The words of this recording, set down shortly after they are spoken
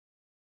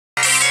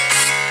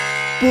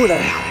Bruder,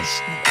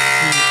 herrlich.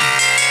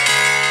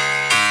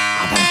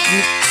 Aber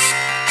shit.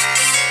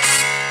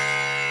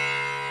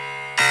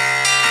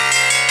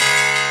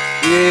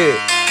 Yeah.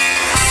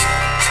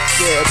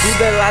 Yeah,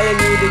 Bruder, alle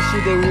Leute,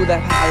 shit,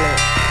 Bruder, Halle.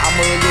 I'm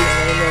a little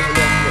in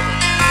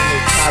the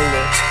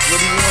collar.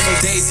 What do you want to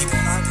Daisy?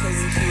 When I tell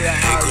you shoot a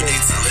holler.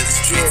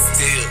 Yeah.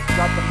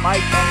 Drop the mic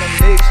on the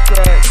mix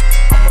track.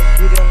 I'ma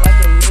get in like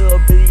a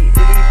little bitty,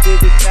 itty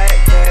bitty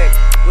backpack.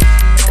 What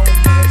you know when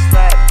I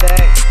slap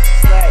back?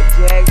 Slap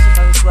jacks and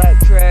I slap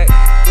track.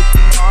 What you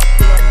know I'm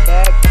pulling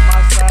back on my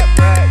slap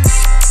rack.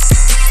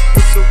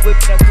 With the whip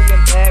and I'm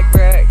cooking back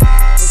rack.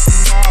 What you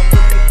know I'm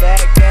looking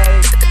back at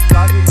it.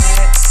 Jogging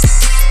that,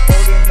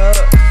 holding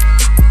up.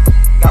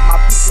 Got my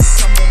pieces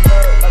coming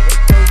up like a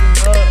closing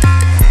up.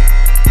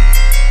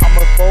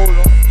 I'ma fold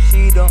them,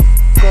 sheet them,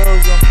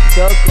 close them,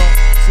 duck them,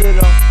 sit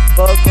them,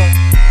 buck them.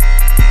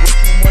 What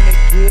you wanna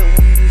get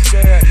when you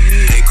say I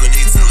need?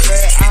 Two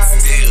red eyes wanna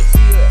see it.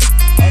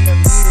 Enemy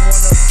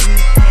wanna be,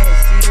 can't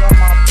see it on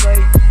my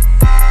plate.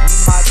 Me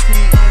my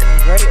team eating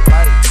great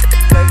like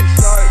Baby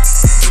Shark.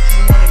 What you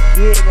wanna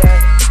get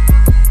at?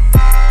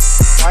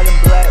 White and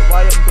black,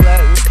 what you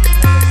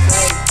wanna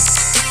say?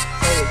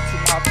 Say it to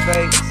my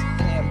face.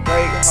 Can't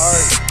break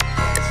heart,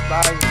 can't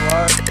despise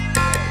work.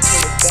 Can't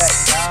put it back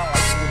down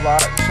like you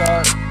rock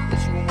shark.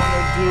 What you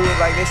wanna do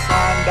like they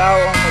signed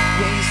out on the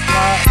pink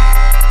slot.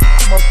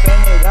 I'ma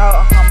fan it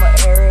out, I'ma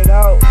air it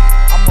out.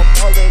 I'ma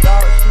pull it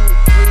out, shoot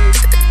three,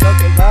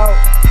 duck it out,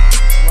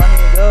 run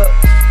it up.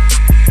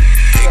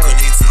 Yeah.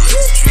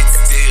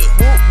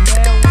 Whoop,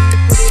 man, when you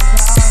put it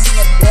down in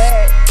the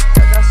bag.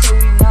 Like I said,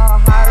 we now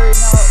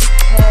hiring out.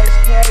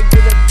 Hashtag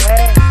get it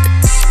back.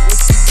 What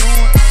you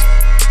doing?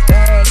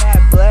 Staring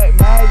at black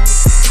magic.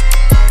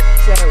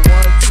 Said 1,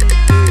 2,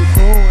 3,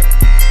 boom.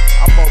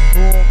 I'ma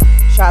boom,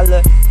 shala,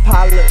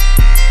 pilot.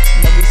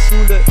 Let me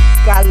shoot it,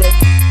 colla,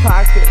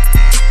 pocket.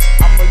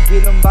 I'ma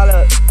get him by the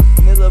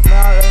middle of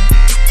mountain.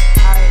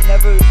 I ain't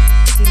never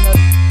seen a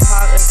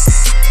pilot.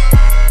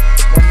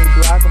 Let me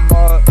block him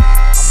up.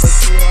 I'ma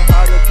shoot him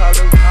holla,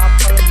 colla when I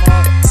put him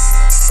up.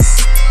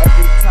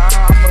 Every time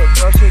I'ma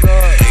brush it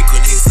up.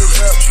 Switch it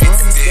up, bring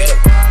it back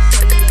when I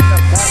say it in the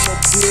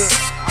Batmobile.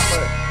 I'ma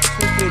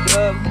switch it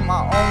up in my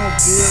own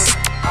mobile.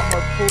 I'ma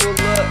pull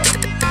up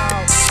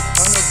anytime,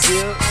 turn the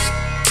bill.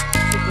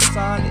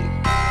 Supersonic.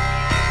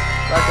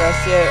 Like I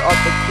said, off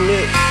the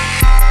clip.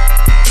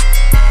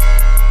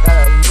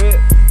 Gotta rip.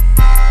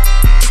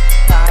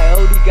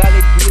 Coyote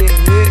gotta get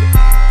hit.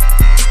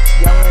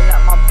 Yelling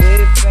at my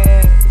big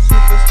fan.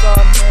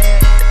 Superstar man.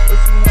 What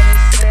you wanna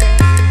say?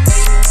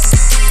 Everybody wanna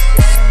be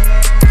fan,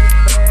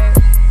 man.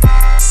 Bad.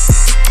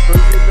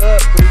 Bring it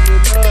up, bring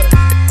it up.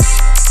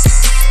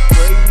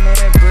 Break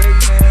man, break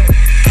man.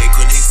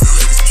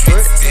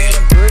 Brick man,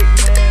 brick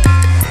man.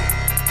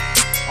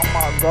 On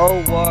my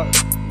gold walk,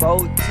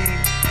 gold teeth.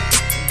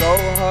 Go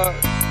hard,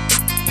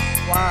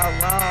 fly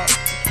around,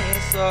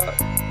 can't start.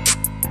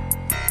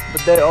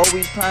 But they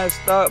always trying to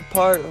start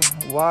part.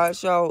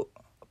 Watch out,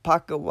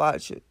 pocket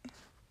watch it.